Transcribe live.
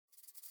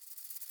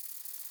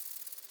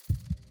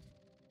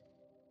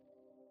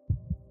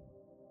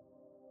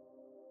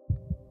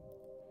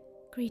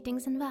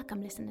Greetings and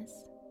welcome, listeners.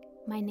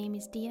 My name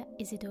is Dia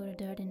Isidora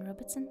Durden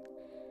Robertson,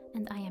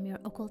 and I am your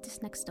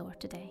occultist next door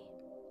today.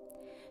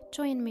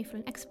 Join me for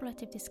an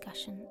explorative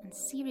discussion and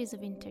series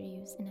of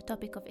interviews in the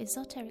topic of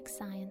esoteric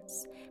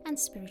science and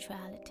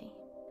spirituality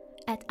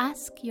at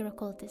Ask Your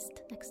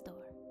Occultist Next Door.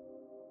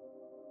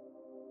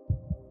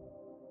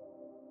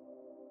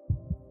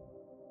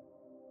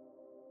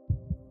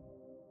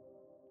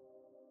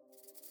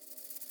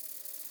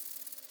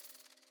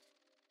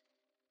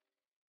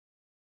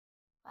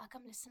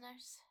 Welcome,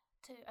 listeners,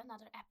 to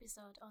another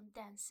episode on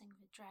Dancing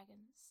with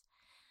Dragons.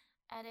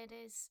 And it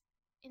is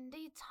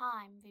indeed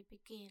time we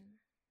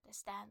begin this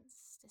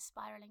dance, this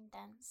spiraling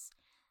dance.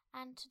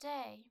 And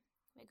today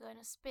we're going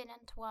to spin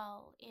and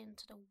twirl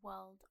into the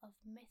world of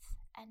myth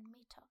and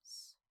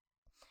mythos.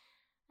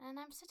 And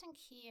I'm sitting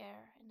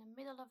here in the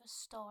middle of a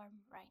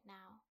storm right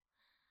now.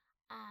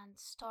 And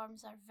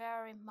storms are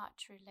very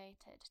much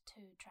related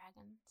to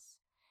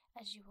dragons,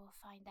 as you will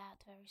find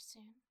out very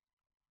soon.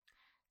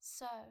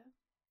 So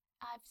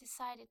I've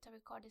decided to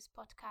record this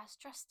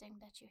podcast trusting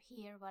that you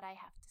hear what I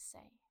have to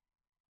say.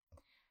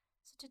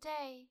 So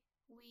today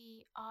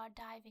we are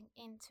diving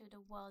into the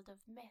world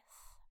of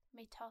myth,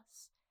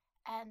 mythos,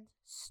 and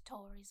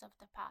stories of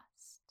the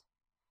past.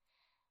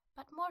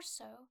 But more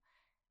so,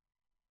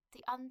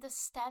 the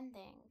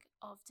understanding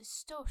of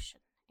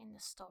distortion in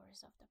the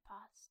stories of the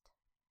past.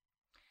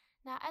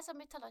 Now, as a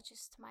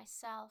mythologist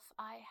myself,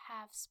 I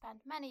have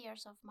spent many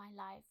years of my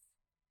life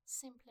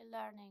simply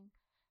learning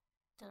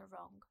the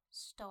wrong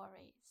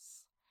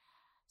stories.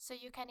 So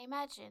you can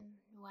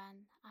imagine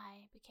when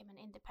I became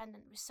an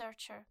independent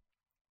researcher,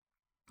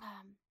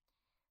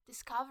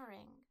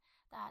 discovering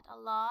that a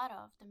lot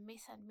of the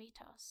myth and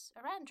mythos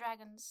around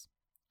dragons,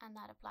 and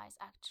that applies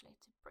actually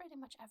to pretty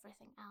much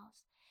everything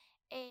else,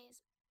 is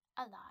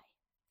a lie.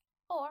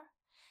 Or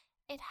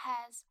it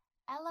has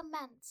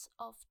elements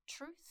of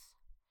truth,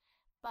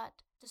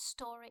 but the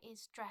story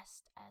is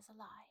dressed as a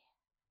lie.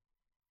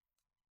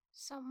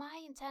 So my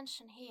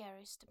intention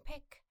here is to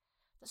pick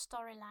the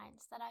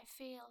storylines that I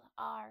feel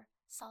are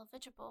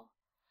salvageable,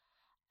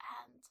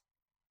 and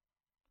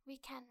we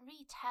can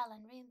retell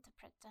and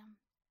reinterpret them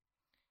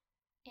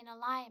in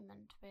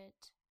alignment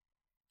with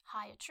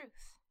higher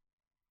truth.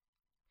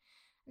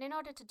 And in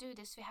order to do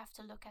this, we have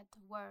to look at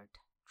the word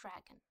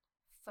dragon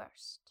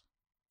first.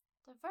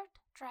 The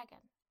word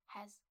dragon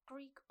has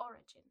Greek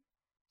origin,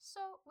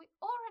 so we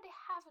already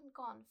haven't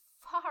gone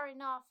far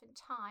enough in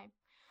time,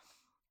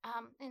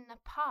 in the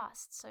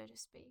past, so to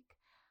speak,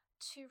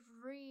 to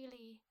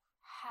really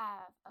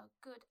have a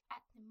good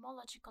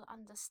etymological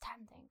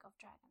understanding of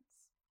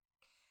dragons.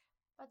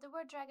 But the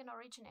word dragon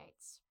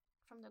originates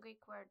from the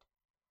Greek word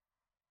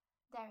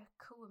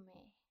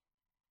derkume,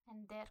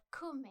 and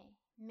derkume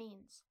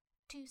means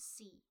to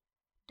see,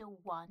 the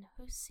one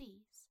who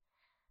sees,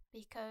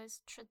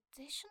 because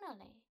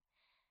traditionally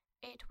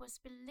it was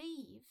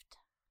believed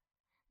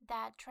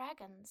that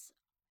dragons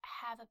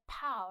have a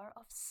power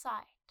of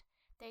sight.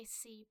 They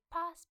see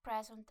past,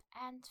 present,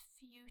 and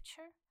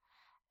future,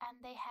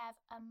 and they have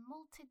a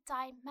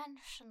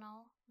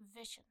multi-dimensional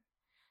vision,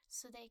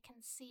 so they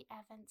can see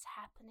events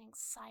happening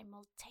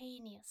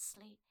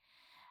simultaneously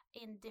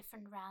in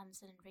different realms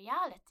and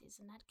realities,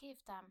 and that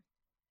gives them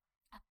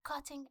a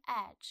cutting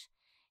edge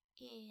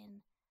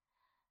in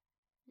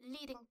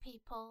leading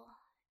people,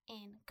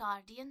 in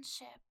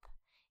guardianship,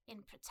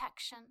 in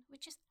protection,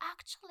 which is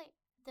actually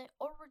the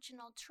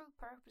original true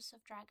purpose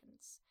of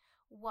dragons,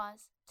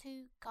 was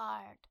to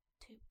guard,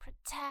 to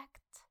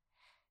protect,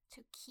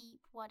 to keep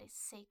what is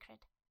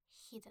sacred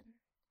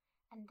hidden.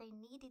 And they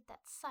needed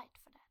that sight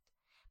for that.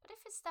 But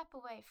if we step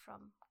away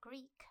from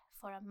Greek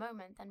for a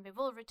moment, and we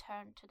will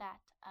return to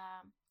that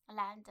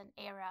land and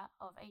era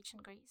of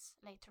ancient Greece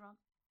later on,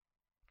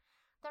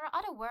 there are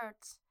other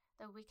words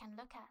that we can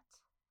look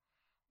at.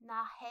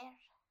 Naher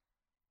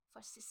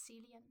for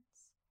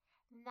Sicilians,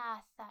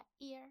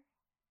 Nathair,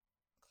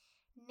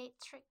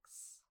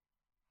 Natrix,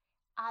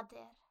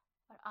 Ader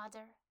or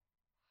other.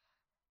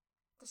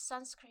 The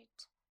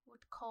Sanskrit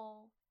would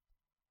call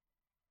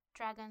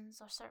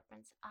dragons or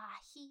serpents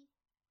Ahi.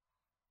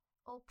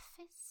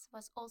 Ophis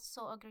was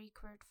also a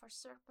Greek word for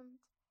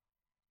serpent,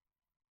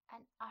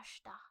 and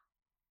Ashta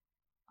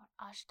or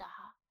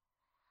Ashdaha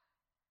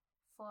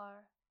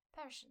for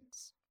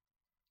Persians.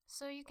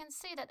 So you can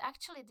see that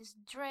actually this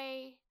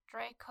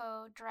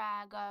Draco,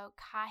 Drago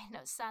kind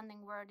of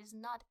sounding word is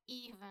not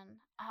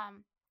even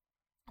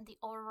the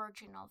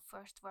original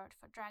first word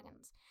for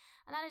dragons.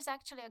 And that is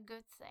actually a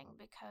good thing,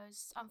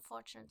 because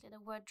unfortunately the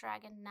word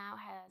dragon now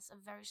has a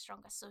very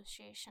strong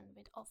association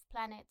with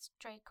off-planet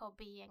Draco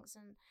beings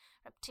and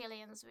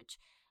reptilians, which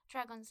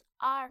dragons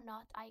are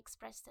not. I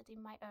expressed it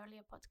in my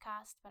earlier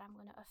podcast, but I'm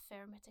going to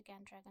affirm it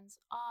again. Dragons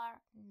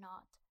are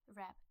not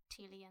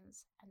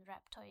reptilians and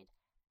reptoid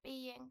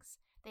beings.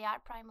 They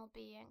are primal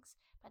beings,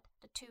 but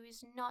the two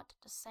is not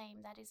the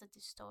same. That is a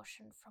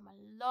distortion from a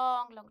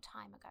long, long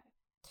time ago.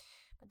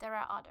 But there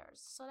are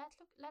others. So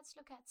let's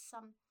look at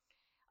some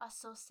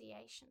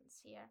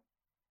associations here.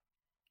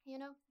 You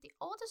know, the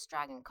oldest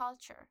dragon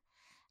culture,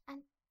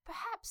 and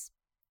perhaps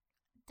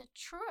the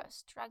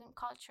truest dragon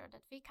culture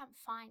that we can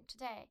find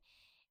today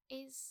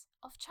is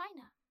of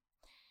China.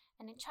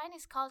 And in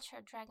Chinese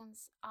culture,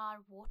 dragons are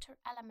water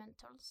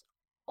elementals,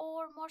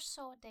 or more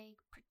so, they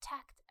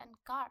protect and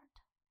guard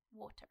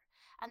water.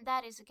 And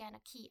that is again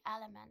a key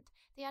element.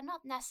 They are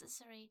not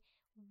necessarily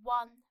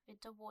one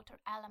with the water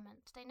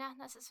element, they're not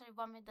necessarily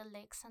one with the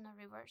lakes and the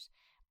rivers,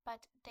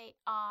 but they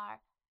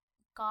are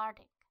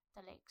guarding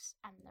the lakes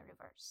and the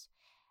rivers.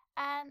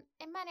 And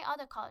in many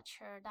other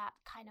cultures, that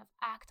kind of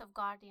act of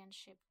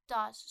guardianship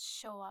does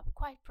show up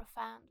quite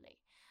profoundly.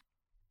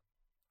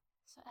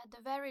 So at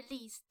the very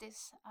least,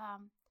 this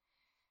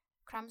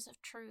crumbs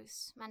of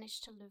truth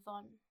managed to live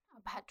on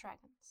about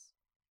dragons.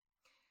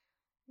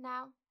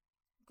 Now,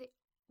 the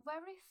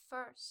very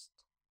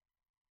first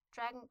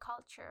dragon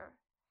culture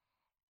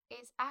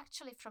is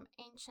actually from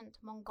ancient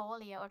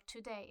Mongolia, or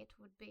today it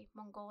would be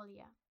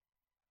Mongolia,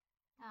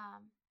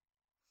 a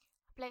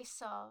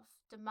place of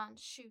the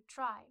Manchu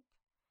tribe,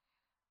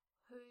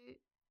 who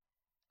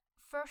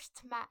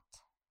first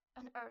met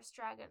an earth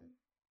dragon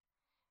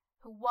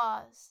who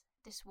was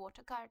this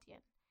water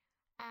guardian.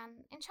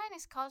 And in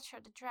Chinese culture,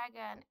 the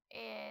dragon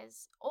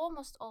is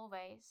almost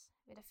always,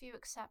 with a few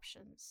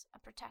exceptions, a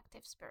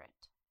protective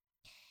spirit.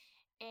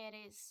 It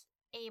is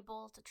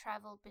able to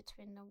travel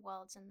between the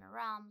worlds and the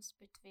realms,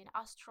 between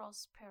astral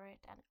spirit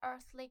and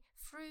earthly,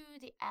 through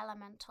the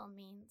elemental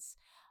means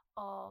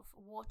of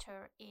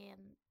water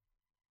in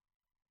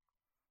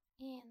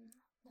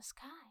the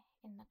sky,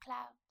 in the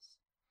clouds,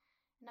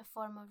 in the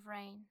form of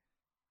rain,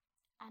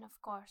 and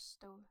of course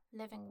the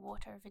living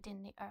water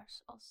within the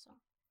earth also.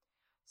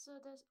 So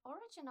the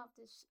origin of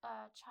this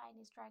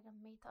Chinese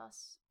dragon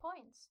mythos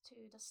points to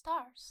the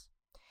stars.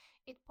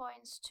 It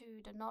points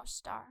to the North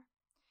Star,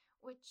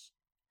 which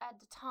at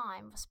the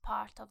time was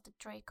part of the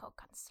Draco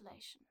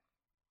constellation.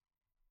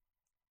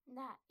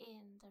 Now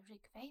in the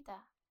Rig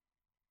Veda,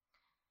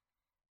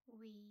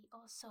 we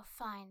also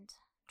find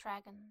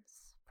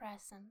dragons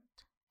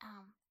present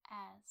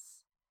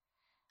as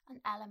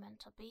an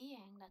elemental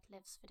being that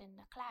lives within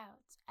the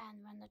clouds.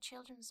 And when the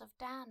children of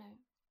Danu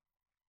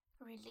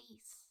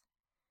release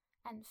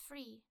and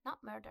free,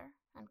 not murder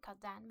and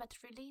cut down, but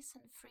release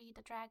and free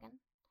the dragon,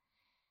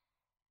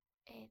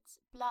 its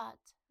blood,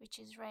 which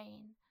is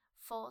rain,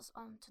 falls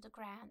onto the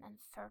ground and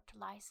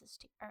fertilizes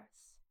the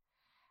earth.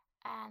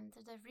 And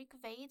the Rig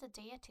Veda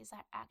deities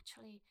are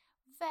actually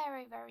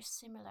very, very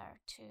similar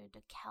to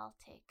the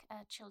Celtic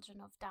children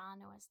of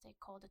Danu, as they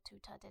call the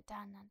Tuatha De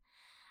Danann,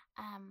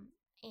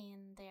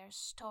 in their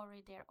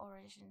story, their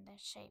origin, their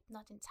shape.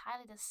 Not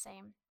entirely the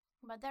same,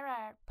 but there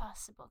are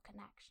possible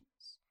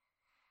connections.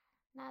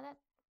 Now that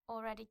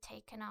already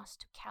taken us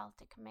to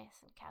Celtic myth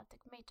and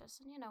Celtic mythos,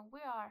 and we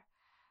are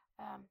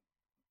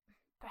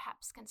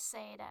perhaps can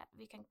say that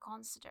we can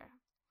consider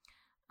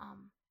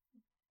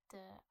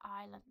the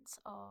islands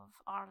of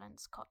Ireland,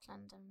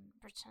 Scotland and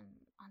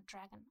Britain on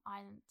Dragon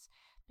Islands,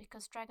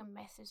 because dragon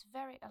myth is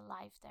very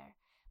alive there.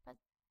 But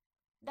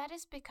that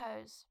is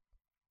because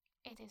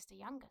it is the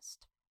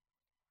youngest.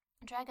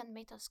 Dragon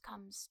mythos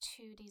comes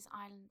to these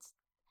islands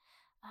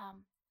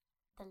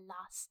the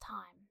last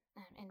time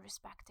in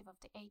respective of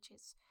the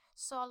ages.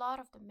 So a lot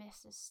of the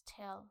myth is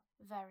still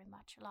very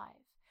much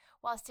alive,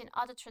 whilst in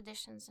other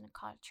traditions and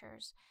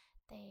cultures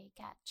they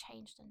get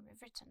changed and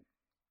rewritten.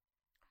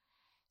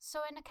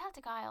 So in the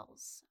Celtic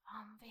Isles,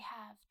 we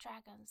have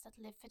dragons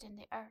that live within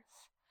the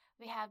earth.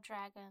 We have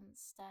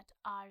dragons that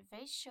are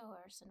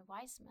Vaishors and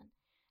wise men,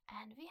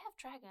 and we have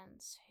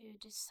dragons who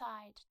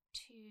decide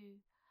to,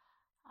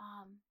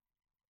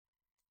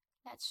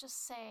 let's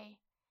just say,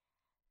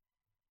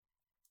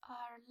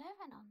 are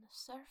living on the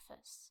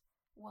surface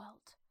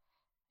world,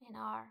 in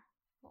our,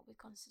 what we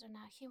consider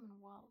now,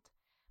 human world,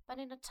 but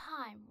in a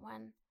time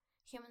when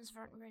humans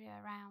weren't really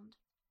around,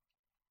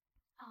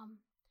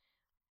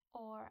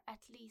 or at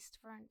least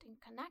weren't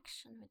in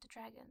connection with the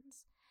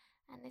dragons,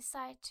 and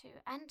decide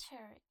to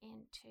enter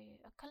into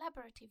a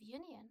collaborative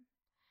union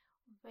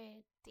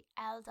with the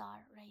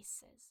Eldar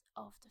races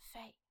of the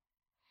Fae.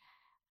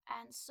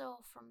 And so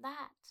from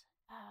that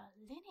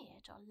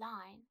lineage or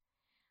line,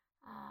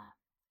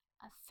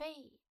 a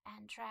Fae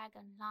and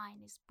dragon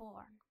line is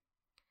born,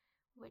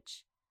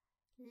 which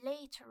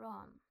later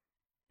on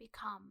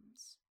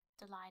becomes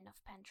the line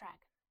of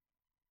Pendragon.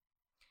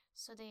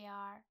 So they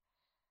are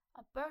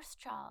a birth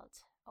child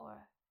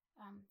or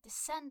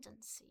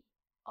descendancy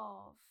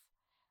of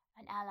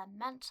an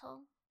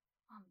elemental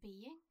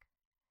being,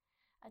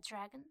 a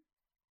dragon,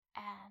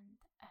 and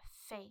a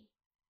Fae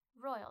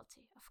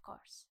royalty, of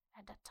course,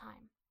 at that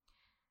time.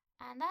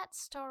 And that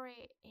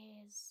story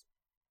is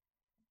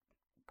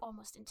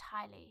almost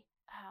entirely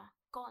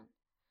gone,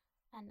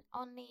 and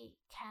only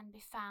can be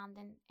found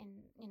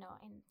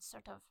in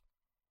sort of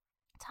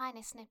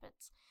tiny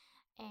snippets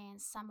in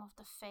some of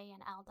the Fae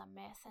and Eldar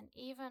myth, and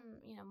even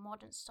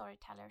modern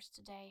storytellers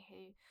today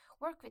who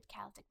work with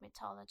Celtic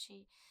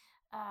mythology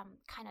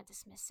kind of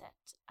dismiss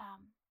it,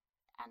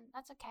 and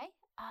that's okay.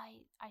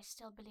 I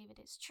still believe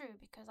it is true,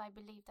 because I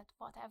believe that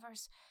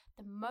whatever's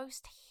the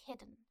most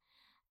hidden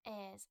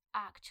is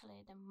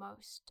actually the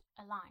most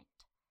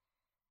aligned.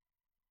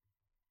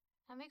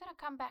 And we're going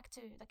to come back to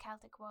the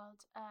Celtic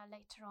world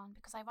later on,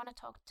 because I want to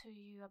talk to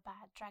you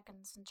about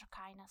dragons and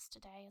dracarys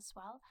today as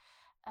well,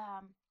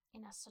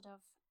 in a sort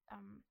of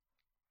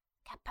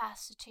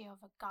capacity of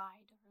a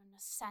guide or an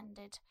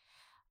ascended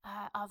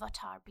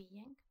avatar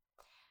being.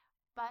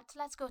 But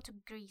let's go to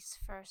Greece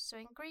first. So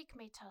in Greek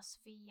mythos,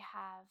 we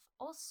have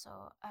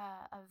also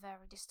a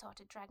very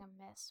distorted dragon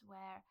myth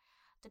where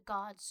the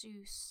god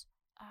Zeus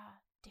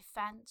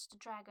defends the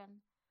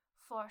dragon,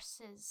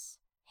 forces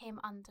him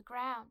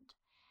underground,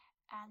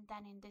 and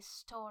then in this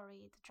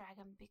story, the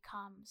dragon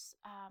becomes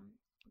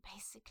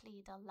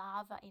basically the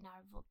lava in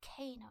our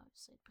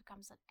volcanoes. It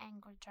becomes an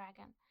angry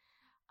dragon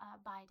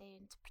by the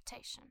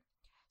interpretation.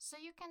 So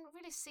you can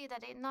really see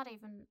that it's not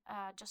even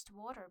just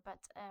water,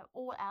 but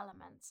all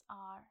elements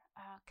are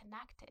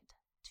connected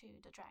to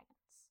the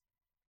dragons.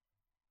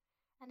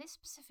 And this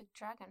specific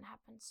dragon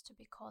happens to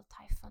be called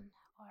Typhon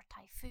or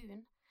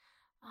Typhoon,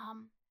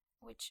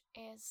 which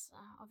is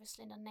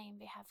obviously the name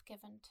we have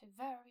given to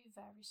very,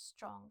 very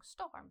strong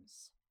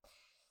storms.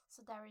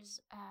 So there is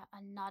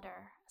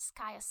another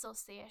sky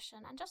association,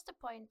 and just to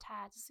point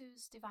out,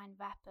 Zeus' divine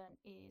weapon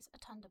is a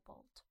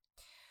thunderbolt.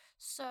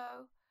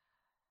 So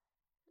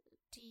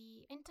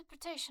the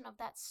interpretation of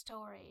that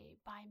story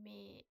by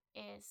me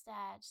is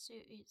that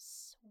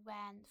Zeus,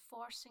 when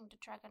forcing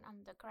the dragon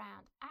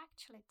underground,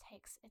 actually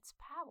takes its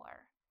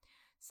power.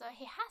 So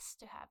he has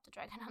to have the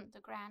dragon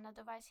underground,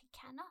 otherwise he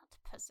cannot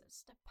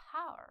possess the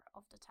power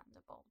of the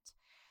thunderbolt.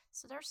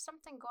 So there's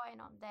something going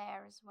on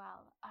there as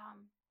well.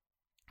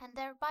 And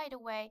there, by the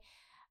way,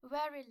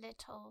 very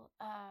little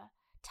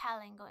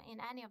telling in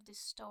any of these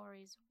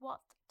stories what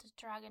the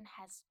dragon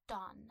has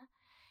done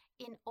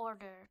in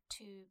order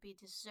to be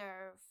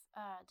deserve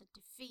the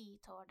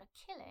defeat or the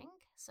killing,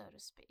 so to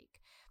speak.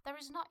 There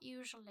is not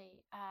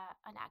usually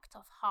an act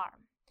of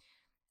harm.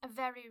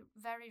 Very,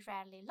 very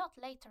rarely, a lot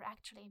later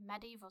actually in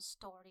medieval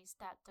stories,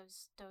 that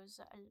those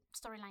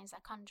storylines are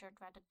conjured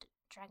where the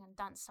dragon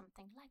done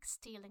something like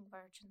stealing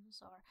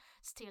virgins or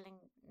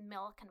stealing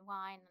milk and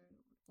wine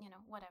and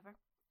whatever,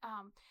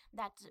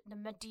 that the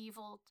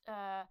medieval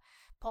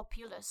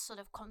populace sort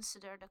of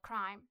considered a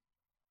crime.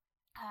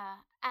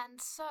 And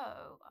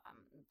so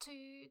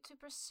to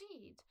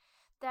proceed,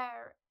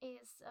 there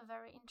is a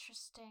very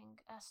interesting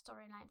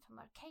storyline from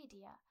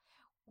Arcadia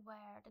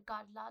where the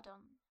god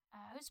Ladon,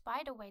 who's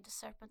by the way the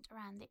serpent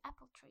around the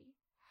apple tree,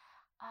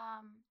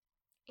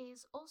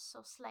 is also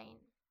slain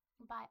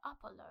by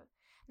Apollo.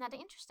 Now the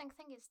interesting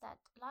thing is that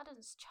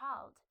Ladon's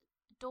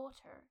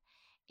daughter,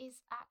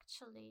 is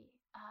actually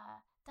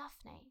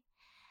Daphne,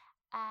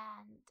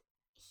 and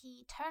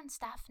he turns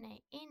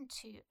Daphne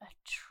into a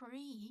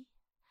tree,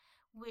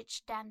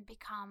 which then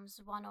becomes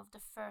one of the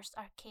first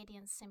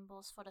Arcadian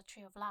symbols for the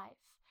Tree of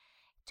Life,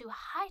 to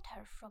hide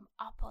her from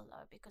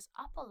Apollo, because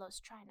Apollo's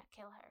trying to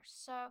kill her.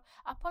 So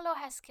Apollo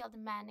has killed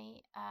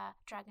many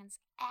dragons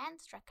and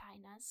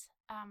dracarys,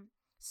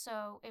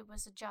 so it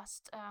was a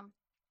just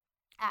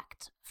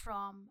act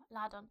from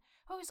Ladon,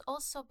 who is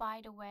also, by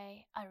the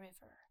way, a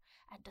river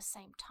at the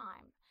same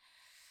time.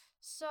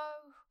 So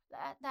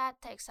that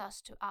takes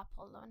us to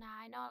Apollo. Now,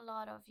 I know a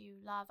lot of you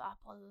love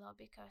Apollo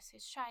because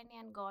he's shiny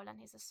and gold and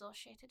he's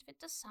associated with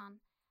the sun.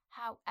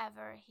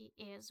 However, he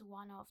is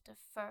one of the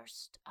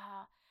first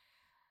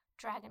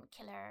dragon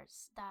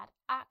killers that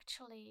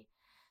actually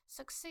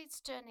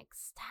succeeds to an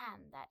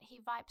extent that he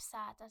wipes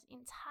out an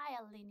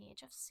entire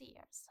lineage of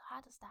seers.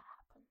 How does that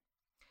happen?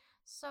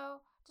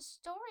 So the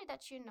story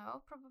that you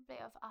know probably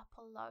of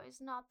Apollo is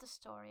not the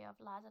story of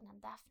Ladon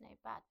and Daphne,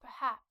 but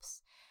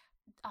perhaps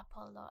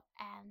Apollo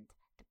and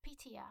the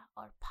Pythia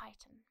or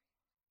Python.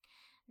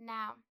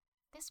 Now,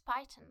 this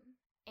Python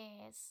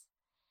is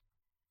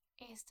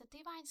the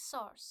divine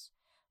source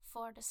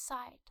for the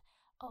site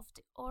of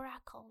the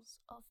oracles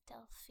of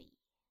Delphi.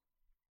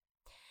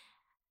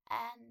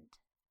 And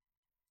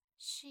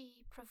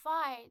she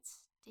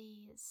provides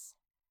these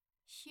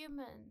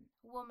human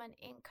woman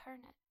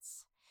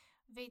incarnates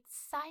with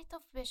sight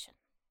of vision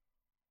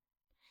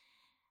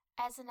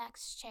as an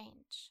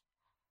exchange,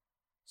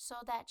 so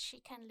that she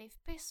can live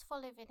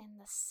peacefully within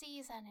the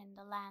seas and in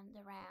the land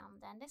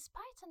around. And this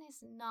Python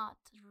is not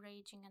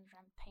raging and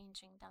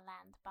rampaging the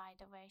land, by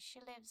the way. She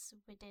lives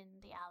within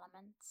the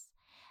elements,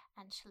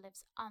 and she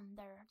lives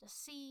under the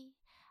sea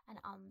and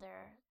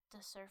under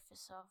the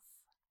surface of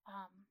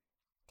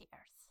the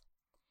earth.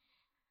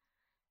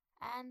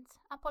 And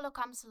Apollo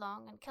comes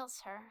along and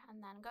kills her,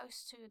 and then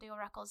goes to the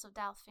oracles of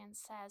Delphi and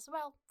says,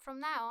 well,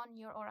 from now on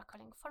you're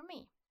oracling for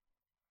me.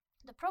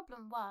 The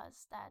problem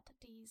was that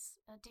these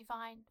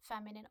divine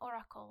feminine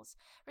oracles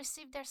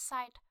received their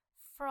sight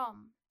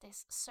from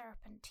this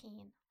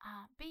serpentine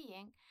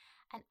being,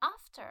 and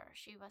after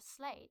she was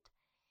slayed,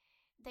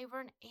 they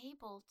weren't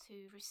able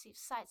to receive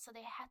sight, so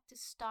they had to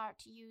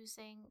start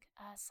using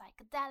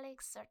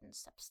psychedelics, certain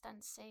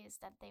substances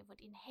that they would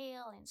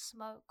inhale and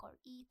smoke or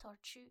eat or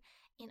chew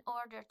in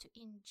order to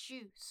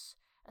induce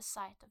a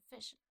sight of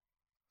vision.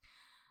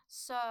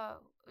 So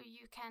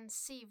you can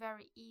see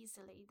very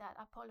easily that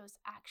Apollo's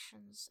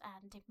actions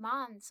and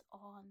demands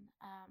on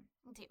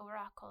the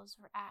oracles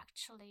were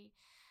actually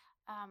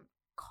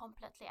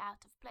completely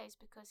out of place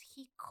because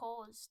he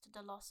caused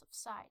the loss of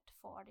sight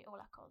for the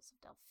oracles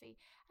of Delphi.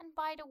 And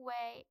by the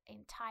way,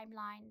 in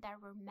timeline, there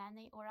were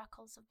many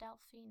oracles of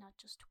Delphi, not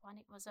just one.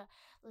 It was a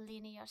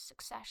linear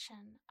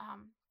succession,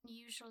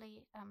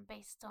 usually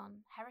based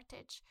on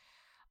heritage.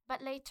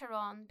 But later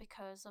on,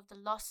 because of the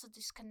loss of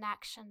this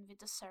connection with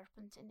the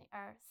serpent in the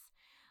earth,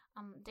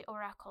 the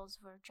oracles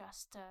were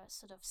just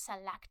sort of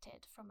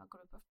selected from a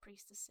group of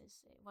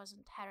priestesses. It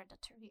wasn't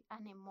hereditary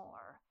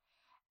anymore,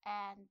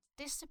 and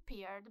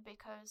disappeared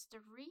because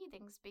the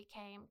readings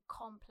became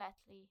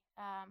completely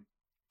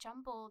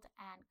jumbled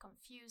and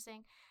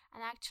confusing,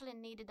 and actually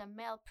needed a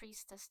male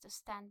priestess to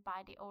stand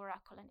by the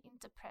oracle and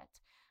interpret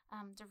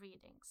the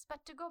readings.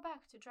 But to go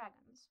back to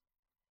dragons,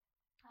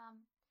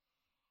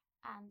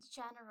 and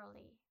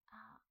generally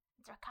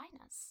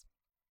Dracaenas.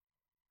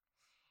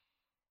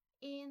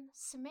 In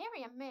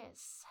Sumerian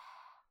myths,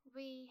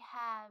 we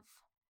have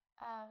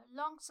a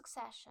long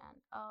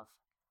succession of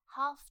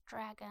half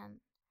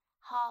dragon,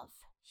 half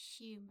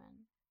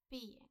human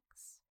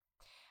beings.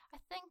 I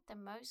think the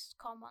most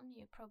common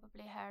you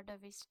probably heard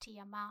of is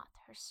Tiamat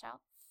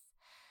herself.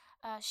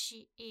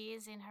 She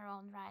is in her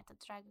own right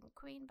a dragon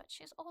queen, but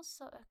she's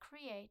also a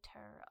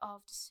creator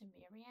of the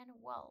Sumerian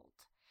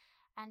world.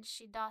 And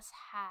she does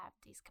have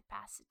these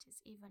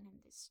capacities even in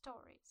these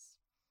stories.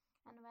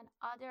 And when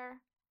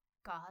other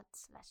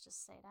gods, let's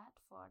just say that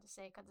for the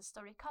sake of the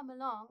story, come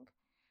along,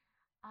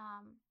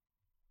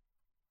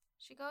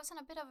 she goes on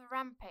a bit of a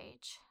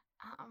rampage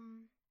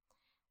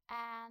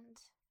and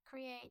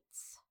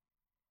creates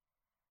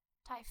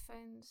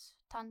typhoons,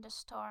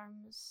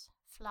 thunderstorms,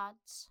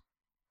 floods,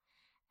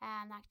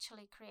 and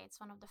actually creates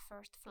one of the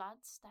first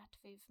floods that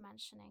we've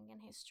mentioning in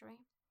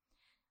history.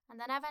 And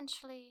then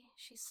eventually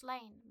she's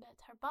slain, but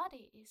her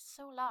body is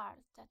so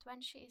large that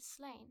when she is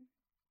slain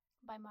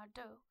by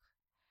Marduk,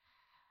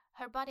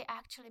 her body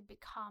actually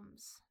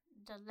becomes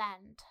the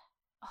land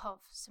of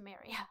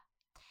Sumeria.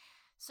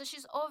 So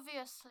she's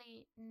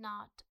obviously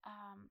not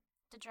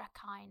the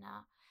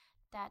Dracaena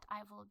that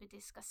I will be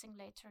discussing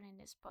later in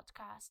this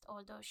podcast,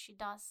 although she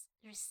does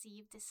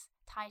receive this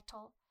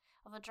title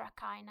of a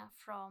Dracaena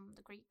from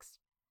the Greeks.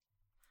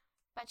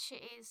 But she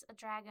is a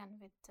dragon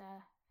with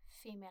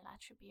female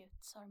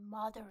attributes or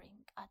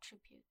mothering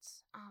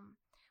attributes,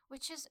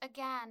 which is,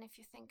 again, if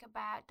you think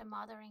about the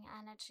mothering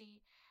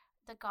energy,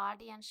 the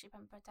guardianship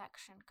and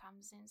protection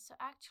comes in. So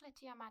actually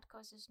Tiamat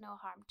causes no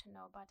harm to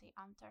nobody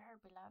until her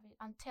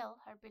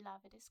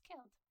beloved is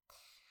killed.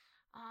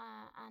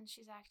 And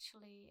she's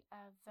actually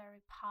a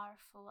very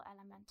powerful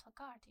elemental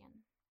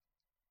guardian.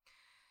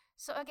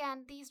 So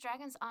again, these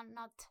dragons are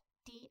not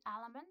the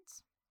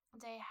elements.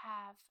 They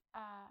have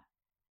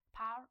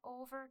power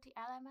over the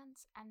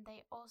elements, and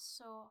they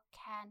also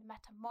can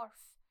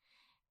metamorph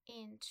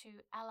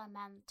into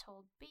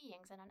elemental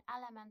beings. And an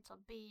elemental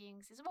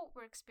beings is what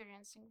we're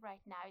experiencing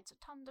right now. It's a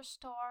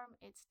thunderstorm,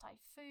 it's a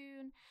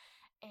typhoon,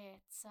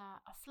 it's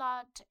a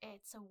flood,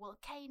 it's a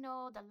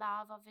volcano, the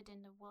lava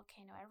within the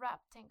volcano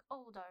erupting.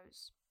 All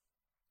those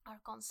are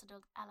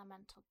considered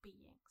elemental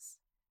beings.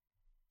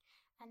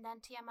 And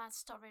then Tiamat's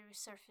story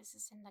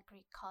resurfaces in the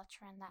Greek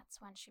culture, and that's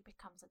when she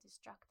becomes a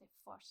destructive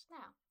force.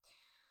 Now,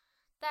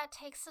 that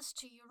takes us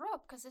to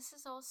Europe, because this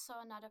is also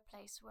another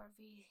place where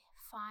we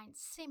find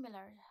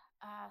similar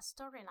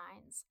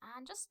storylines.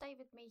 And just stay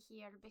with me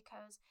here,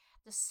 because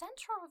the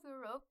Central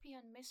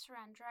European mystery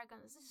and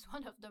dragons is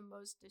one of the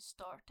most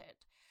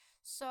distorted.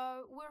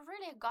 So we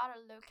really gotta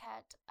look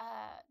at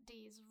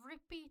these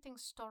repeating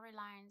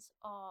storylines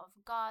of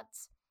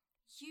gods,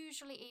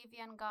 usually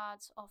avian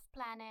gods of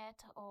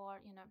planet, or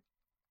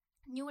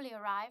newly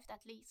arrived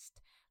at least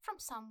from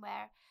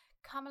somewhere,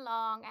 come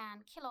along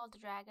and kill all the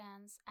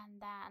dragons, and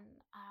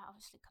then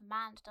obviously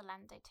command the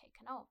land they've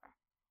taken over.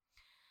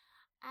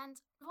 And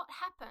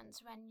what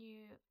happens when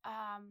you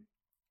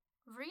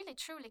really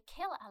truly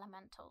kill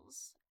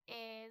elementals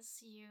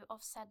is you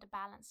offset the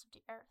balance of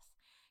the earth.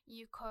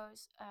 You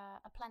cause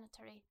a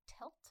planetary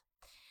tilt,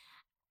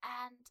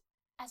 and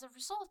as a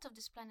result of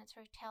this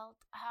planetary tilt,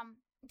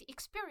 the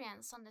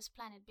experience on this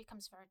planet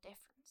becomes very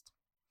different.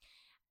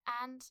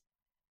 And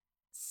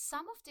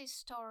some of these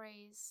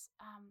stories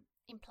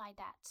imply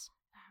that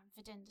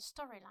within the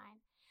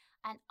storyline,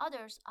 and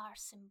others are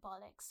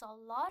symbolic. So a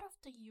lot of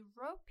the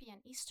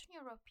Eastern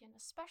European,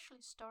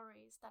 especially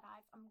stories that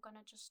I'm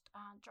gonna just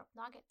drop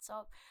nuggets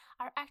of,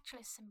 are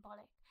actually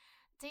symbolic.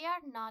 They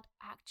are not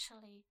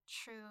actually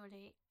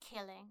truly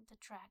killing the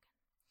dragon.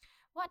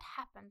 What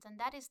happens, and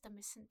that is the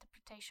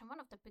misinterpretation, one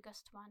of the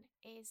biggest one,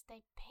 is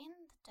they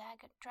pin the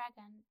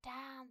dragon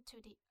down to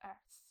the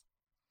earth.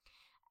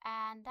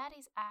 And that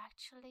is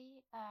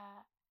actually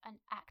an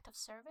act of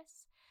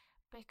service,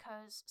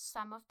 because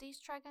some of these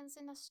dragons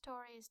in the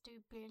stories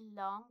do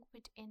belong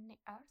within the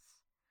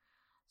earth.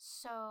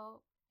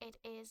 So it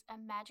is a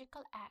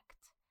magical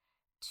act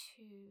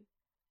to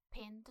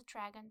pin the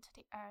dragon to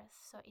the earth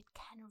so it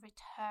can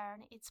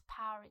return its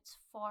power, its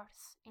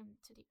force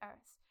into the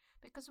earth.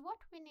 Because what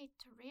we need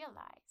to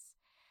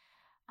realize,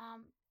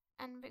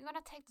 and we're going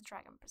to take the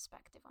dragon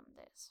perspective on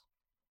this,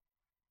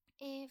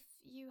 if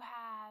you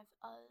have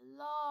a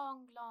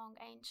long, long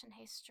ancient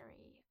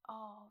history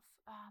of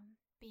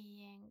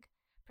being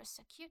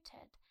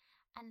persecuted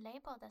and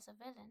labeled as a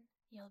villain,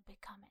 you'll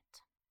become it.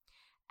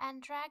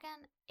 And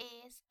dragon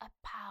is a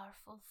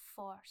powerful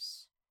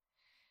force,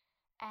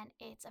 and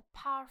it's a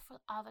powerful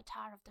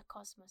avatar of the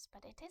cosmos,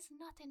 but it is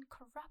not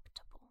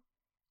incorruptible.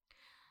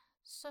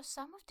 So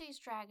some of these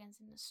dragons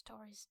in the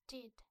stories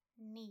did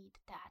need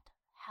that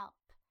help.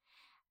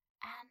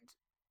 And,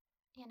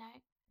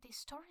 these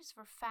stories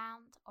were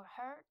found or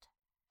heard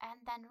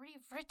and then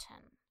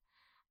rewritten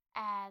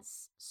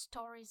as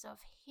stories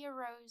of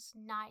heroes,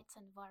 knights,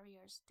 and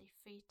warriors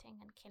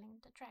defeating and killing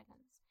the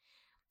dragons.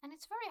 And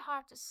it's very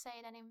hard to say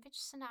that in which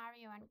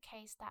scenario and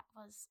case that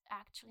was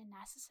actually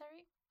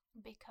necessary,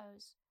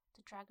 because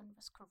the dragon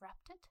was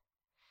corrupted,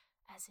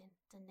 as in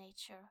the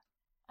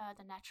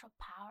natural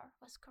power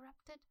was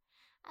corrupted,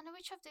 and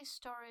which of these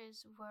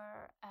stories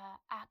were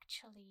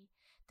actually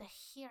the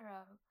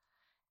hero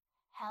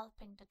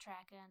helping the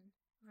dragon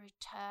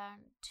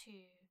return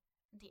to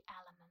the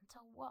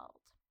elemental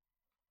world.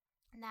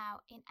 Now,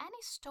 in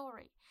any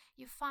story,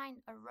 you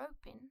find a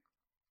roping,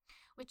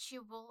 which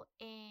you will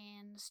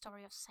in the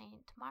story of Saint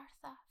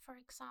Martha, for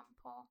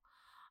example,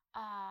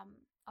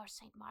 or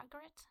Saint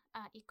Margaret,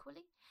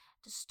 equally.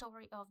 The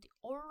story of the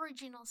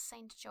original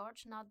Saint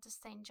George, not the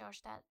Saint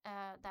George that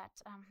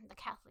the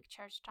Catholic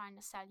Church trying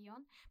to sell you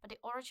on, but the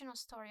original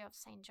story of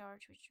Saint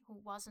George, who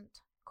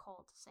wasn't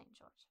called Saint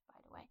George, by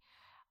the way.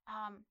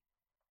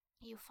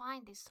 You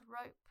find this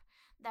rope.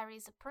 There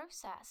is a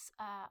process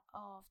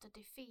of the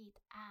defeat,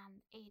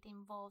 and it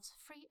involves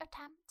 3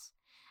 attempts,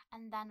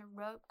 and then a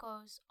rope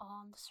goes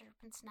on the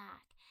serpent's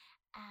neck,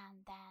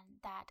 and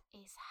then that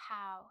is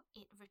how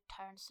it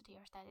returns to the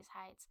earth. That is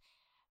how it's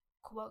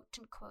quote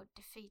unquote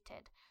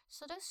defeated.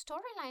 So those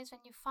storylines,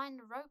 when you find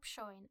the rope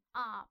showing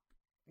up,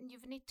 you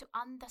need to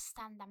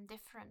understand them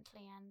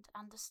differently and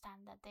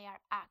understand that they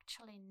are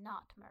actually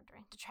not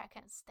murdering the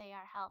dragons. They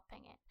are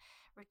helping it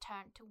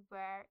return to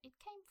where it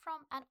came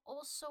from, and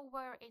also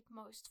where it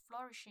most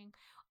flourishing.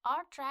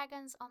 Our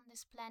dragons on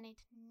this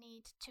planet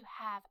need to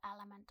have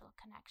elemental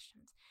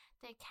connections.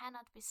 They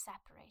cannot be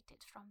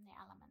separated from the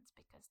elements,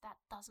 because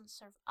that doesn't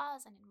serve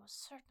us, and it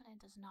most certainly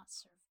does not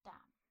serve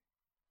them.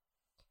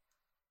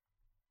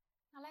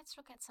 Now let's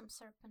look at some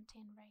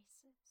serpentine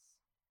races.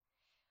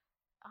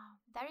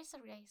 There is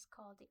a race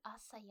called the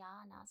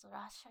Asayanas or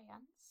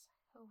Ashayans,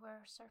 who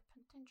were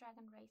serpentine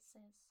dragon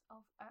races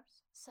of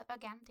Earth. So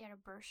again, they are a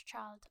birth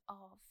child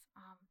of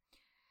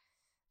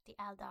the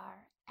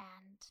Eldar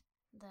and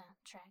the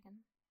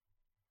dragon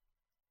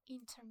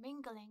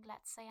intermingling,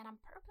 let's say. And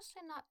I'm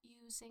purposely not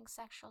using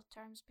sexual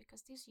terms,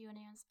 because these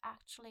unions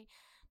actually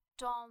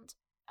don't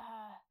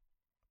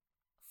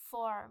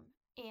form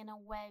in a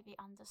way we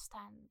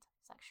understand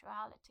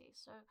sexuality.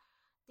 So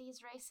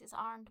these races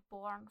aren't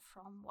born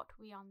from what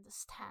we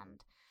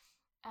understand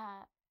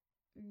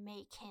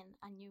making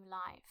a new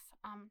life.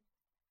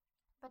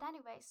 But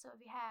anyway, so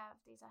we have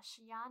these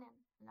Ashianan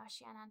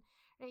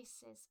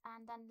races,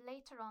 and then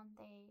later on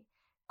they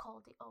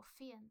called the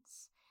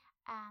Ophians.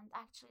 And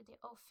actually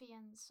the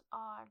Ophians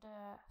are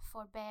the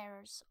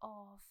forebearers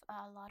of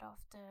a lot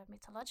of the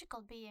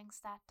mythological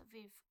beings that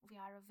we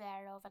are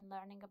aware of and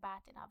learning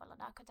about in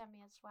Avalon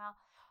Academy as well.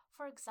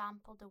 For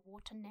example, the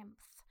water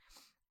nymph.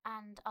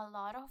 And a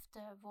lot of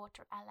the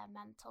water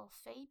elemental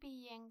fae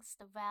beings,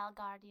 the well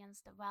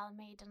guardians, the well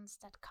maidens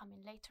that come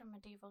in later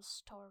medieval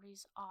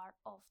stories are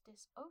of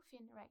this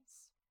Ophian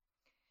race.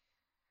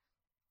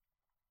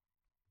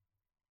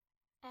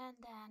 And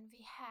then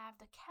we have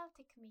the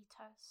Celtic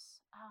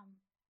mythos,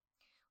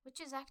 which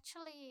is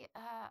actually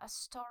a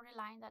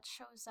storyline that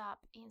shows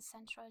up in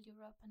Central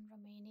Europe and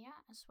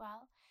Romania as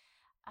well.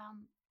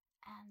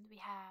 And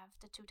we have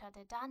the Tuatha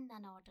De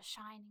Danann, or the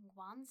Shining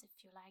Ones,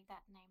 if you like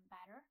that name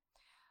better,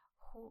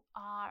 who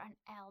are an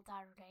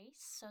Eldar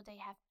race, so they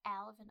have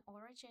elven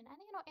origin.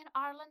 And in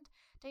Ireland,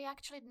 they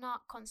actually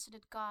not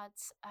considered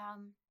gods,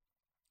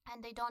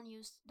 and they don't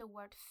use the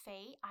word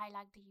fae. I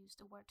like to use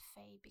the word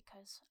fae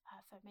because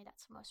for me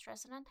that's most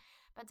resonant,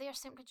 but they are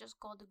simply just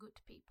called the good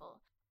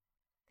people.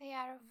 They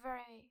are a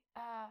very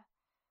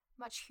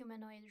much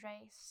humanoid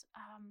race,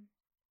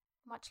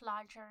 much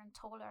larger and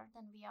taller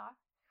than we are,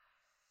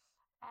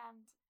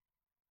 and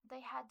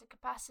they had the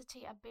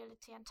capacity,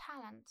 ability, and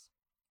talent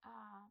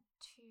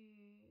to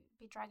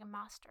be dragon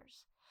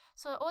masters.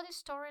 So all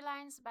these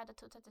storylines about the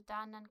Tuatha De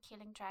Danann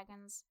killing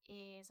dragons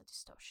is a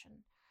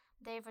distortion.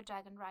 They were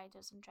dragon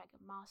riders and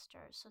dragon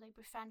masters, so they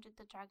befriended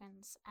the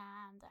dragons,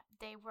 and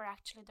they were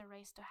actually the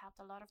race to help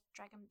a lot of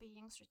dragon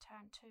beings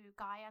return to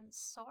Gaia's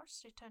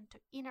source, return to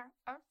inner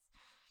Earth,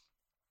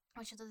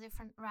 which is a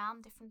different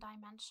realm, different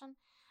dimension,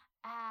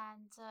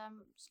 and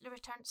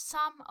return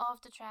some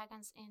of the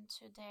dragons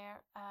into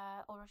their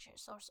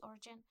source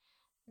origin.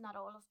 Not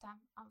all of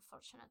them,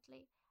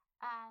 unfortunately.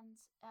 And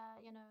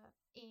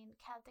in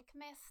Celtic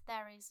myth,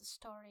 there is a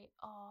story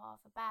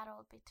of a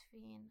battle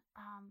between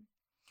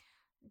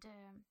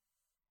the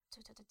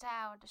Tuatha De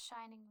Dau, or the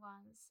Shining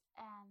Ones,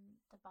 and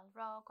the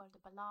Balrog, or the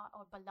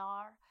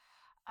Balar,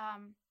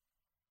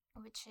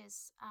 which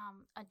is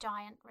a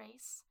giant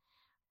race.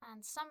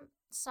 And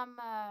some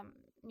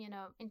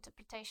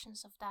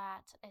interpretations of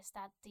that is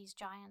that these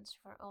giants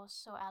were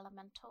also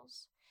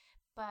elementals,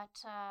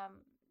 but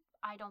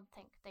I don't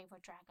think they were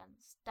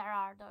dragons. There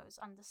are those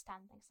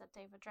understandings that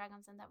they were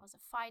dragons, and there was a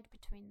fight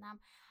between them,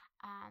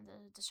 and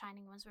the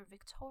Shining Ones were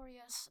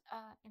victorious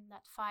in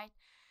that fight.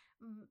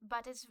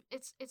 But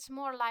it's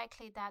more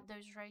likely that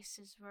those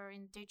races were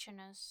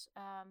indigenous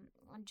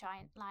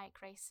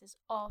giant-like races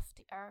of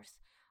the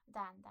earth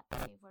than that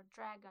they were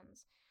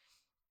dragons.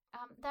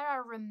 There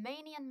are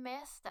Romanian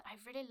myths that I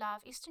really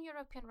love. Eastern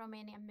European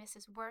Romanian myths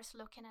is worth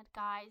looking at,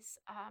 guys.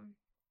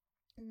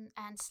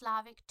 And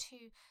Slavic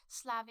too.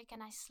 Slavic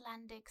and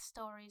Icelandic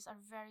stories are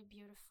very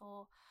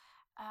beautiful.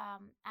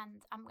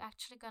 And I'm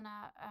actually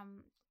gonna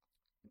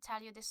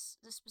tell you the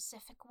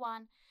specific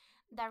one.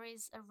 There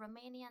is a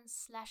Romanian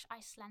 /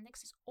 Icelandic,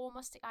 it's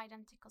almost the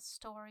identical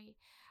story,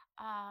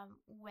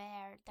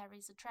 where there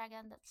is a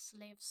dragon that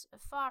lives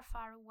far,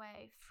 far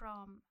away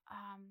from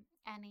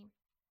any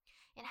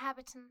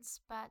inhabitants,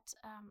 but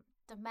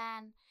the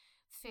men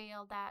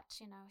feel that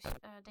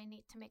they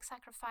need to make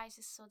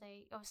sacrifices, so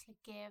they obviously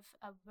give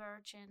a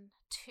virgin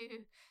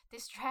to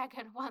this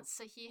dragon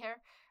once a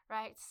year,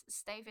 right?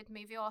 Stay with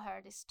me, we all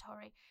heard this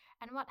story.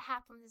 And what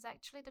happens is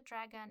actually the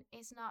dragon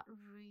is not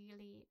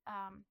really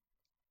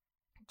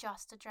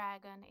just a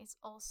dragon, it's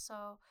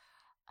also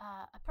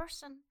a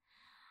person.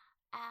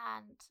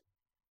 And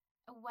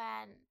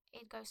when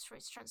it goes through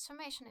its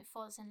transformation, it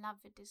falls in love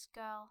with this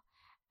girl,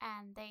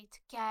 and they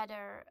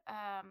together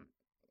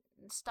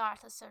start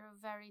a sort of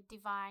very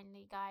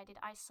divinely guided,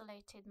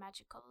 isolated,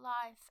 magical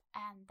life,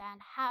 and then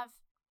have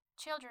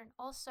children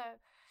also.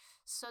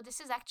 So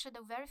this is actually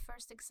the very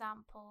first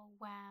example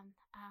when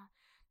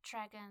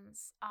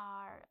dragons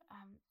are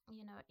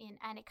in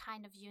any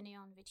kind of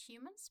union with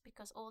humans,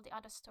 because all the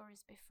other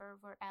stories before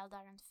were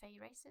Eldar and Fey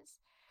races,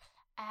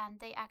 and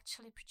they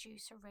actually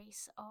produce a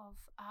race of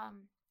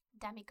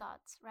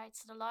demigods, right?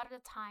 So a lot of the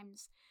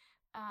times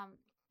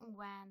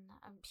when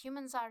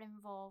humans are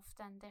involved,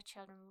 then their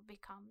children will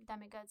become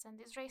demigods, and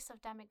this race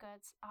of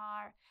demigods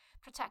are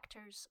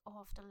protectors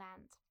of the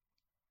land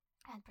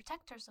and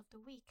protectors of the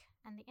weak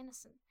and the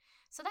innocent.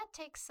 So that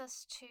takes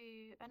us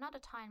to another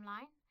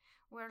timeline.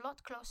 We're a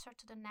lot closer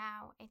to the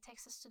now. It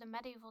takes us to the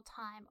medieval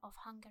time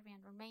of Hungary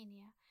and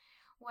Romania,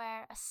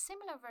 where a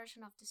similar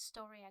version of this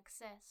story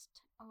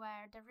exists,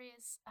 where there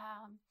is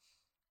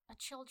a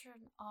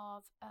children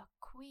of a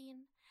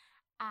queen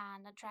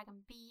and a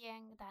dragon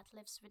being that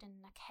lives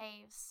within the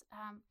caves,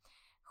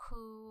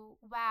 who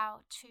vow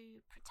to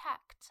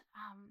protect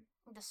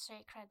the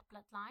sacred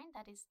bloodline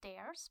that is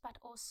theirs, but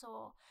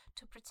also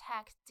to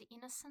protect the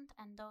innocent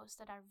and those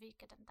that are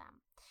weaker than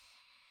them.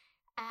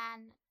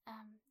 And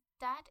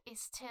that is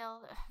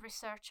still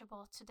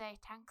researchable today.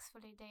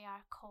 Thankfully, they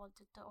are called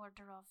the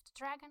Order of the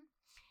Dragon,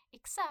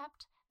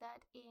 except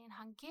that in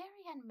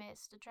Hungarian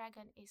myths, the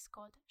dragon is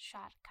called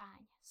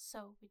Sárkány.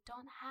 So we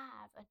don't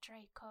have a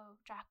Draco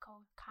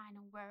kind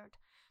of word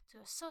to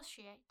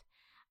associate.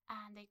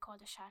 And they call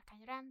the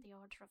Sárkányrend, the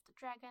Order of the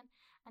Dragon.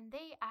 And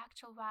their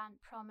actual one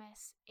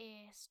promise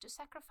is to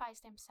sacrifice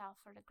themselves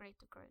for the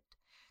greater good.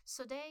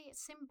 So their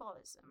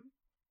symbolism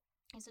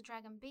is a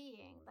dragon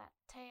being that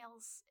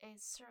tails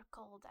is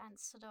circled and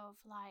sort of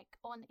like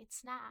on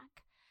its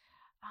neck.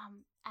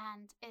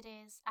 And it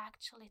is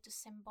actually to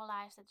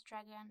symbolize that the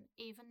dragon,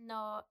 even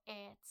though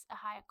it's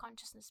a higher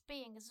consciousness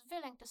being, is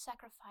willing to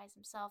sacrifice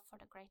himself for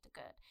the greater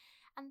good.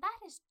 And that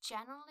is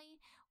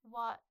generally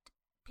what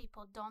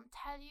people don't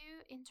tell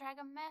you in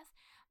dragon myth,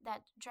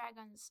 that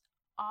dragons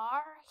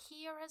are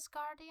here as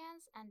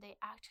guardians, and they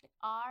actually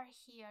are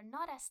here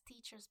not as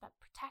teachers but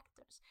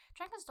protectors.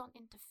 Dragons don't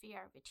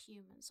interfere with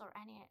humans or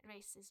any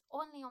races,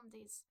 only on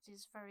these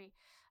very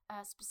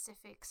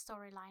specific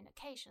storyline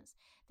occasions.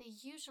 They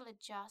usually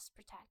just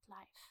protect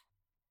life.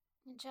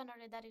 And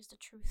generally, that is the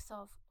truth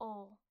of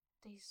all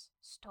these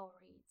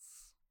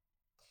stories.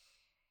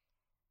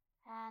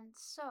 And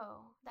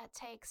so that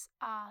takes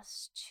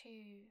us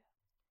to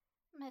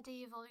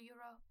medieval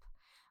Europe,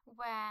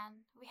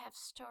 when we have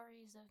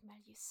stories of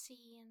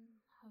Melusine,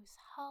 who's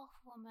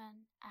half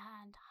woman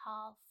and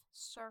half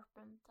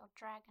serpent or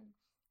dragon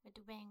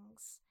with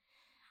wings.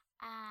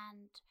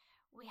 And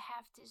we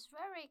have this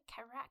very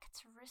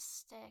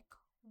characteristic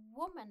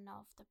woman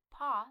of the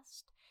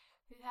past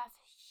who have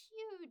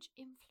huge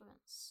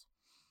influence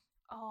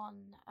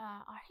on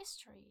our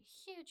history,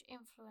 huge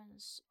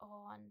influence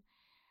on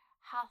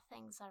how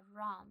things are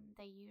run.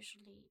 They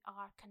usually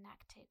are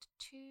connected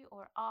to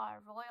or are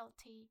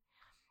royalty,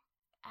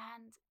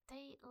 and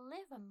they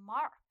leave a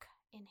mark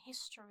in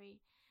history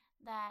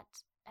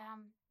that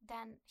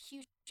then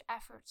huge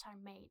efforts are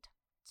made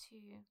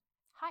to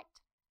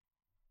hide.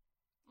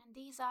 And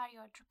these are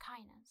your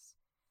Dracaenas.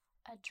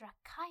 A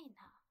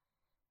Dracaena,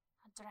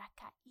 a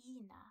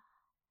Dracaena,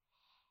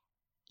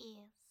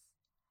 is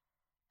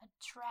a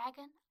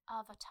dragon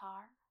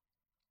avatar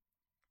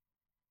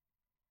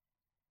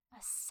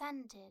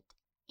ascended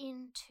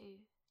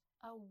into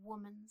a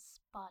woman's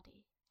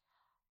body,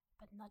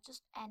 but not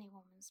just any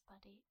woman's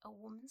body, a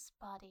woman's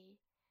body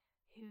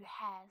who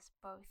has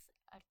both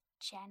a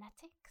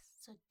genetic,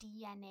 so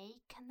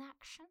DNA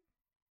connection,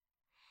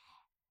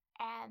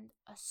 and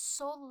a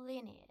soul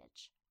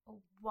lineage of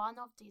one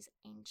of these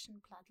ancient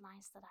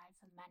bloodlines that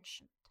I've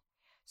mentioned.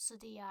 So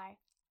they are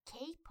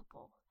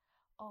capable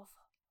of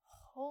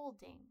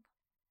holding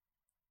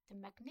the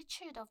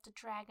magnitude of the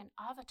dragon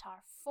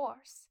avatar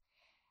force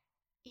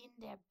in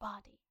their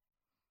body,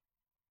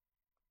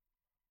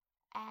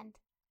 and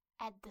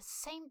at the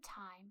same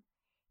time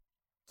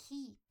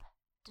keep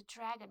the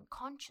dragon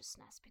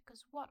consciousness,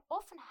 because what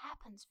often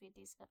happens with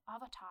these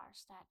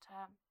avatars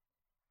that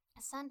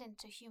ascend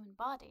into human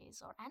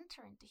bodies or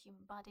enter into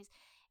human bodies,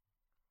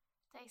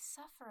 they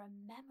suffer a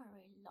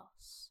memory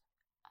loss,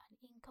 an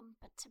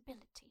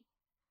incompatibility.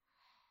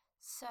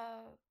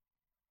 So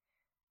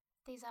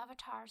these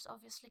avatars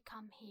obviously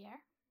come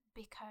here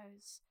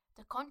because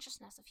the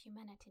consciousness of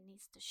humanity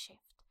needs to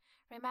shift.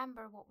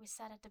 Remember what we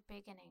said at the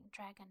beginning,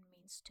 dragon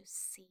means to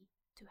see,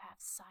 to have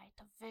sight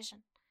of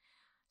vision.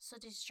 So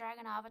these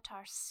dragon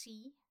avatars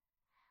see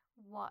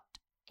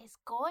what is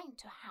going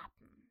to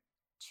happen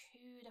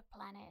to the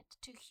planet,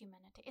 to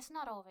humanity. It's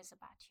not always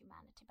about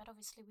humanity, but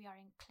obviously we are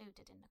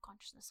included in the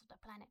consciousness of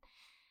the planet.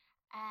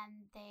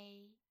 And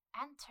they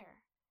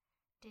enter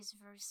these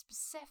very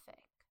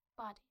specific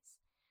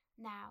bodies.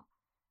 Now,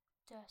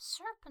 the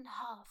serpent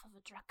half of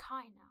a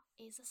Dracaena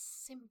is a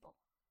symbol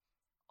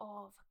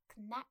of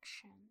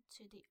connection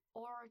to the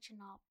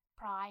original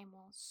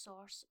primal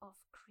source of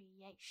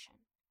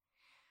creation.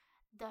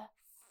 The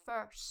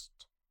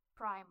first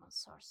primal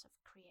source of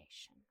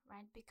creation,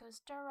 right?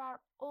 Because there are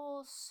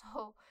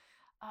also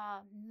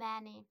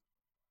many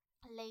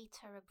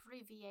later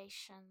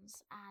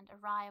abbreviations and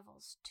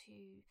arrivals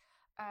to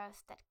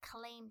Earth that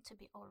claim to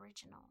be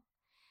original.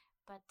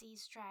 But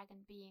these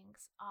dragon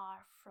beings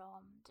are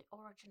from the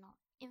original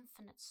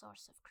infinite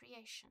source of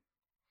creation.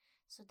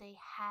 So they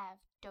have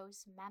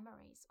those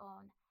memories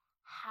on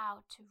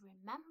how to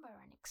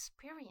remember and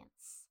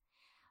experience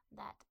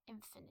that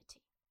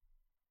infinity.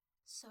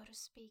 So to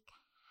speak,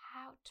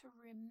 how to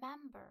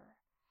remember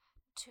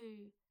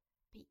to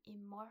be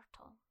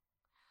immortal,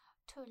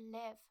 to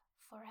live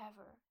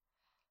forever,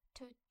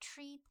 to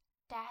treat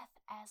death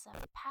as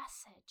a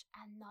passage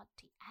and not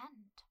the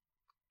end.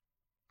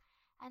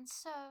 And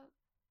so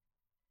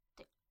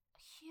the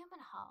human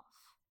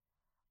half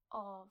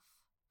of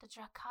the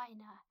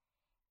Dracaena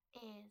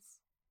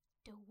is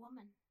the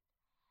woman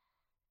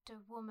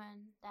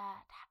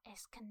that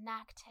is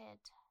connected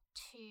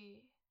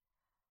to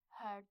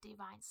her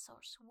divine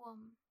source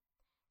womb.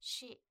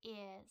 She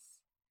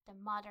is the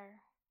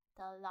mother,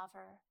 the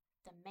lover,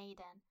 the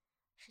maiden.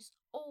 She's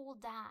all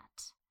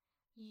that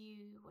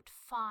you would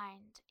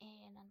find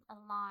in an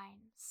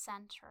aligned,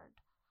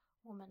 centered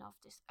woman of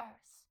this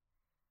earth.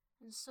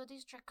 And so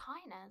these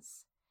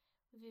Dracaenas,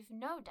 we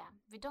know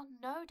them. We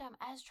don't know them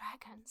as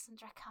dragons and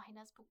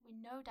Dracaenas, but we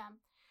know them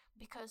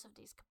because of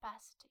these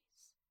capacities.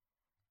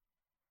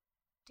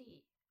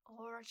 The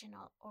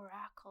original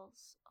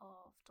oracles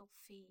of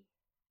Dolphy,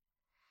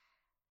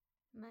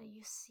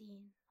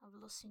 Melusine of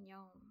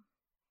Lusignan,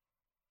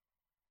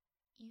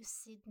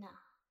 Eucydna,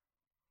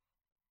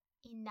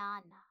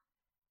 Inanna,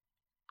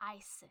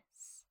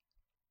 Isis,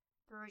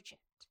 Bridget,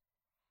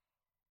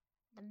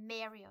 the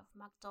Mary of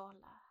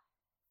Magdala,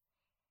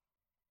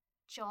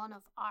 Joan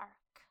of Arc.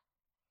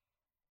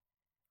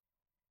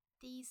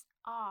 These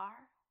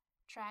are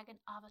dragon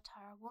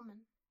avatar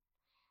women,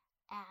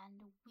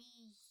 and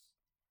we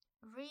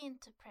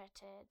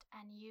reinterpreted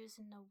and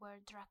using the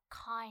word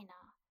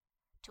Dracaena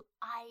to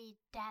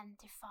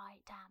identify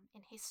them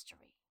in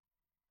history.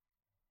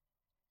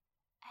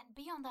 And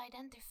beyond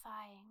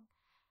identifying,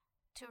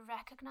 to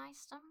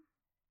recognize them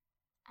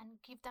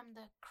and give them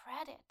the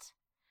credit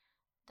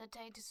that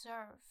they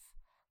deserve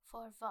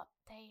for what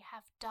they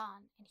have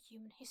done in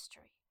human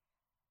history.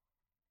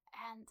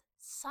 And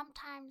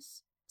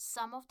sometimes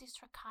some of these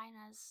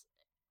Dracaenas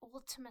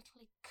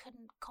ultimately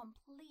couldn't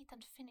complete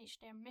and finish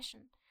their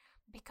mission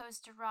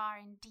because there are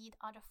indeed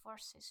other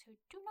forces who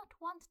do not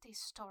want these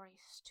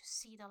stories to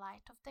see the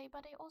light of day,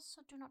 but they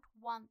also do not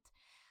want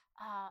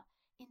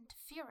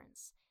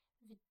interference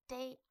with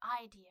the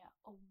idea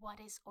of what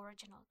is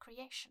original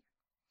creation,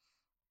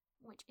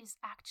 which is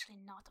actually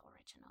not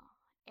original.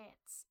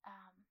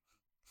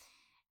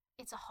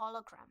 It's a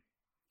hologram,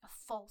 a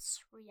false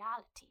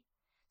reality.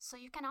 So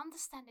you can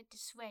understand it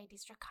this way.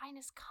 These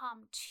Dracaenas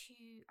come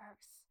to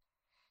Earth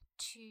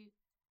to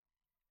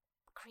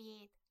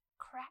create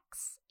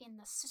cracks in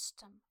the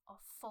system of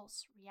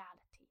false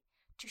reality,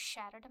 to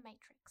shatter the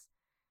matrix.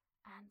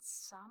 And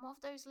some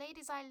of those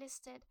ladies I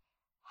listed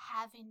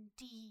have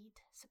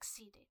indeed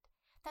succeeded.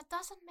 That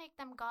doesn't make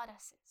them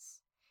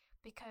goddesses,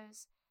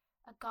 because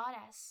a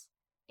goddess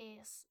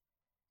is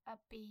a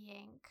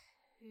being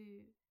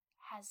who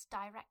has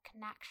direct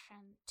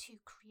connection to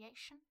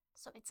creation,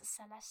 so it's a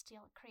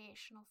celestial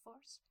creational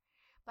force,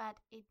 but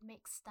it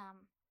makes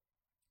them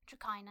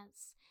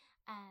Dracaenas,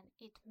 and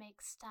it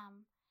makes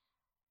them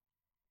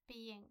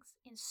beings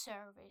in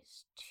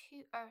service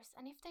to Earth.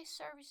 And if they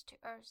service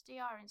to Earth, they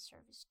are in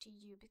service to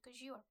you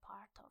because you are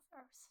part of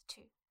Earth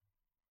too.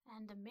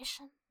 And the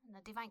mission and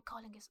the divine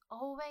calling is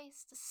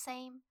always the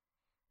same,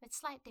 with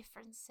slight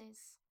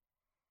differences.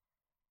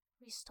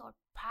 Restore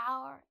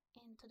power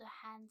into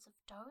the hands of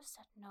those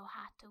that know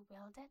how to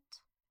wield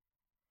it.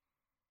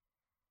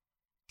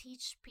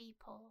 Teach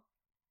people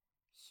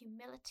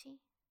humility.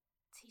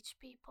 Teach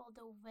people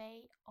the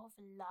way of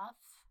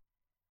love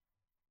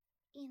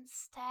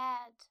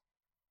instead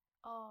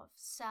of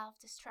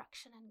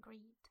self-destruction and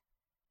greed.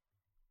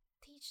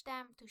 Teach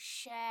them to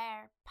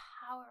share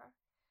power,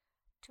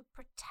 to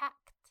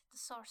protect the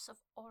source of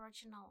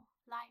original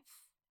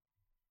life,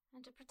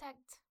 and to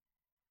protect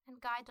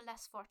and guide the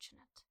less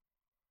fortunate.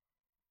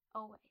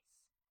 Always.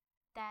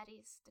 That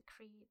is the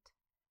creed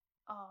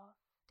of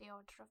the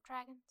Order of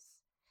Dragons.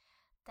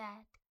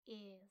 That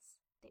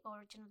is the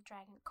original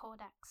Dragon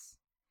Codex.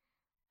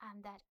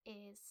 And that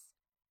is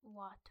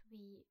what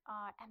we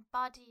are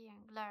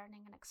embodying,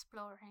 learning and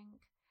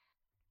exploring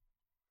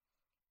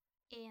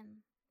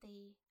in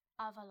the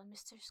Avalon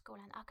Mystery School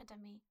and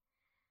Academy,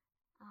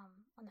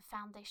 on the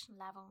foundation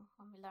level,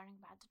 when we're learning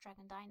about the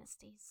dragon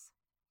dynasties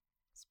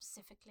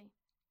specifically,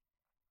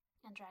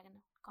 and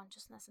dragon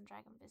consciousness and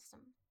dragon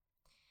wisdom.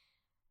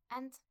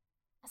 And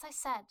as I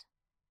said,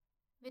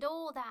 with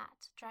all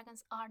that,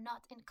 dragons are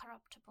not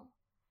incorruptible.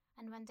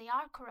 And when they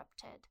are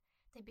corrupted,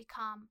 they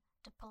become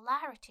the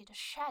polarity, the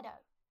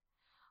shadow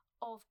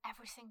of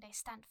everything they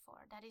stand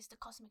for. That is the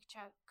cosmic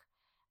joke.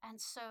 And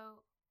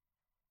so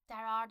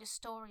there are the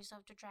stories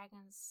of the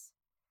dragons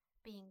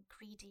being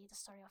greedy, the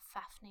story of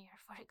Fafnir,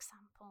 for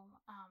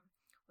example,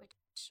 which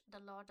the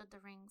Lord of the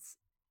Rings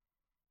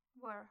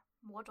were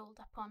modeled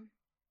upon.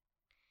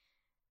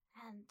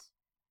 And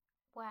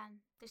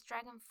when this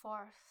dragon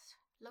force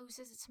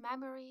loses its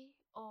memory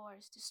or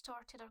is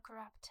distorted or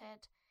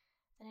corrupted,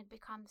 then it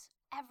becomes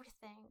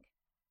everything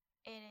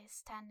it is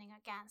standing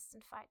against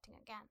and fighting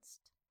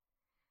against.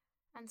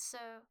 And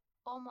so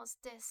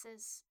almost this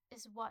is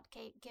what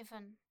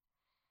given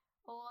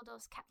all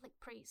those Catholic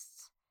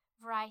priests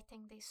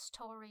writing these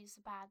stories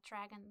about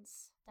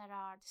dragons that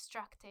are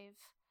destructive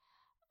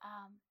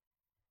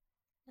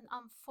and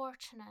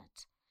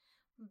unfortunate,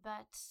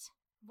 but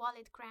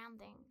valid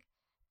grounding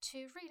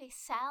to really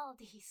sell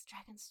these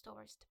dragon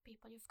stories to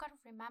people. You've got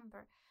to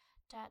remember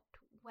that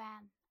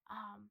when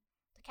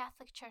the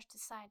Catholic Church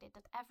decided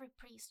that every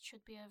priest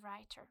should be a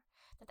writer,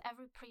 that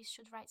every priest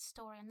should write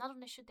story, and not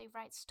only should they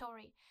write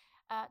story,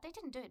 they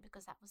didn't do it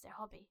because that was their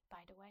hobby,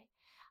 by the way.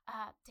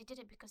 They did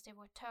it because they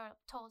were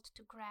told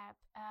to grab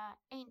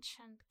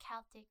ancient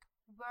Celtic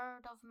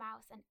word of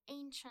mouth and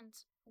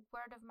ancient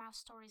word of mouth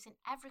stories in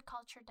every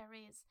culture there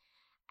is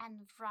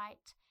and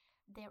write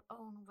their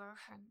own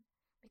version,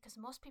 because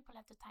most people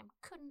at the time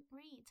couldn't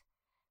read.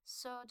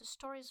 So the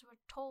stories were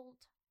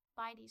told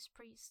by these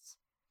priests,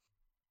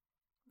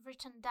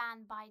 written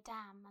down by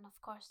them, and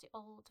of course the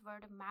old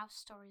word of mouth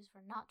stories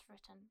were not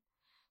written.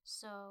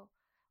 So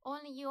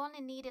you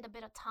only needed a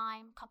bit of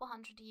time, a couple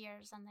 100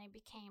 years, and they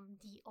became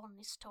the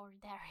only story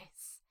there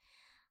is.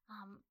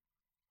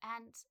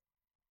 And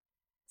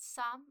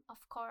some,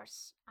 of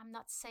course, I'm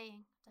not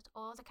saying that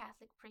all the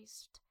Catholic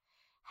priests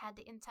had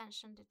the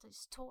intention that they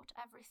taught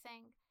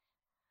everything.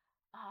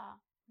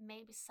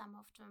 Maybe some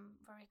of them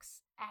were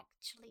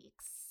actually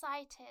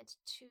excited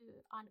to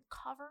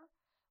uncover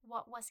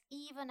what was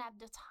even at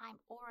the time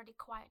already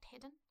quite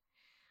hidden.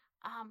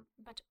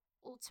 But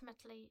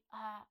ultimately,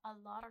 a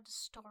lot of the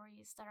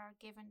stories that are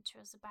given to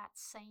us about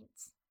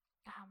saints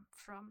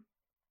from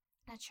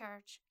the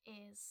church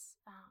is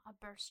a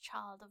birth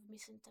child of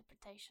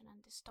misinterpretation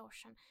and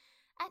distortion.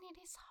 And it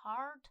is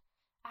hard,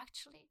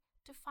 actually,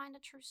 to find the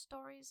true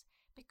stories,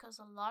 because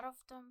a lot of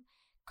them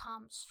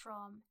comes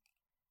from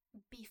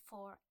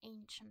before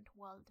ancient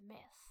world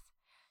myth.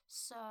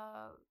 So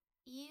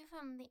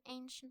even the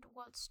ancient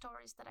world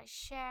stories that I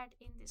shared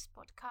in this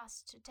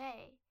podcast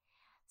today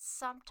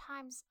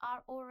sometimes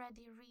are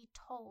already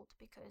retold,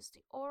 because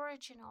the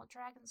original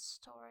dragon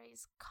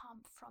stories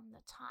come from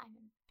the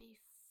time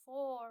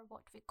before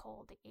what we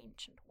call the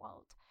ancient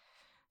world.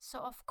 So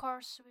of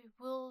course we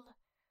will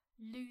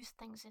lose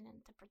things in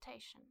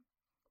interpretation,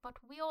 but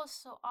we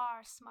also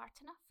are smart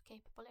enough,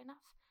 capable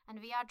enough,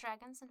 and we are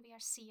dragons and we are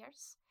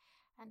seers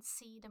and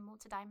see the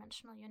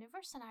multidimensional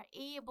universe and are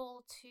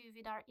able to,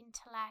 with our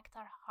intellect,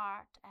 our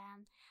heart,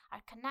 and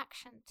our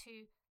connection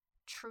to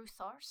true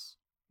source,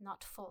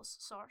 not false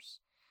source,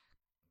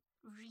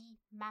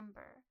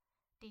 remember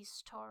these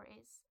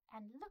stories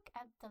and look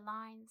at the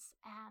lines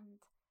and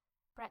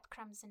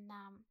breadcrumbs in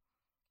them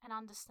and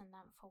understand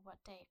them for what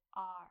they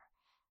are,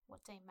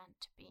 what they meant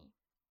to be.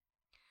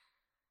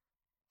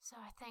 So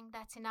I think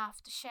that's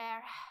enough to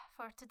share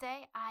for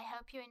today. I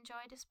hope you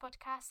enjoyed this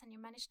podcast and you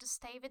managed to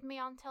stay with me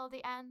until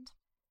the end.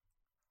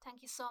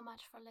 Thank you so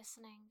much for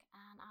listening,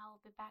 and I'll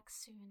be back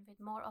soon with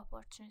more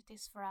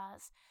opportunities for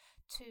us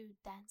to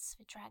dance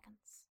with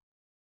dragons.